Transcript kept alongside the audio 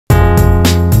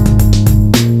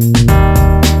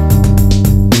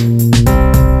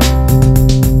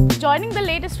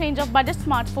range of budget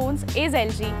smartphones is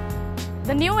LG.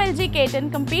 The new LG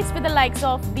K10 competes with the likes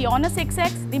of the Honor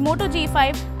 6X, the Moto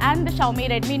G5 and the Xiaomi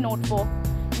Redmi Note 4.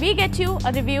 We get you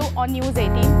a review on News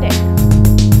 18 Tech.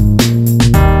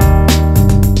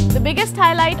 The biggest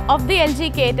highlight of the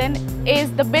LG K10 is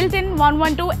the built-in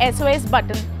 112 SOS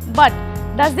button. But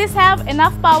does this have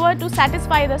enough power to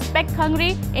satisfy the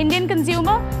spec-hungry Indian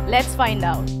consumer? Let's find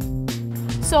out.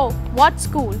 So, what's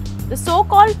cool? The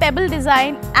so-called pebble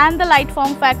design and the light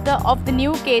form factor of the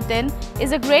new K10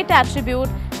 is a great attribute,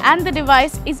 and the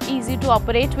device is easy to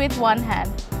operate with one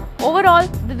hand. Overall,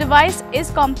 the device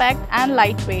is compact and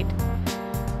lightweight.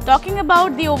 Talking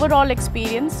about the overall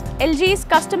experience, LG's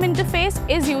custom interface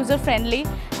is user-friendly,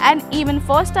 and even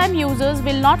first-time users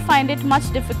will not find it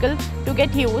much difficult to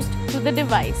get used to the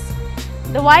device.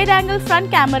 The wide-angle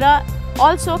front camera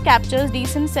also captures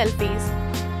decent selfies.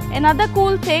 Another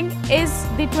cool thing is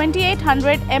the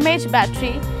 2800 mAh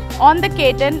battery on the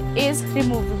K10 is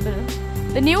removable.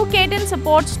 The new K10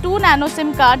 supports 2 nano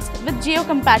SIM cards with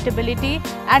geo-compatibility,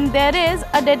 and there is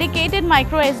a dedicated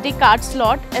micro SD card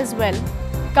slot as well.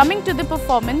 Coming to the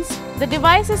performance, the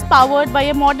device is powered by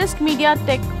a modest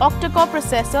MediaTek octa-core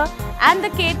processor, and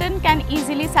the K10 can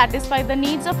easily satisfy the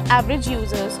needs of average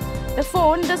users. The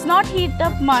phone does not heat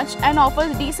up much and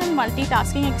offers decent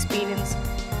multitasking experience.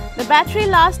 The battery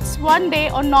lasts one day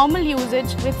on normal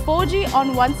usage with 4G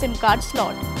on one SIM card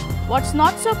slot. What's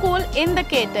not so cool in the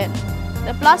K10?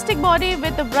 The plastic body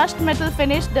with a brushed metal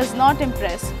finish does not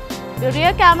impress. The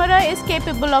rear camera is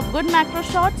capable of good macro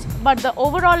shots, but the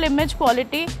overall image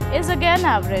quality is again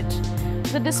average.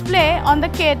 The display on the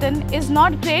K10 is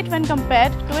not great when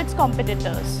compared to its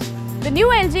competitors. The new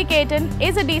LG K10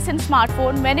 is a decent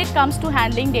smartphone when it comes to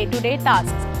handling day-to-day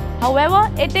tasks.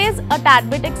 However, it is a tad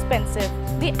bit expensive.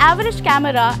 The average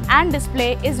camera and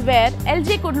display is where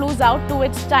LG could lose out to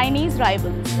its Chinese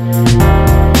rivals.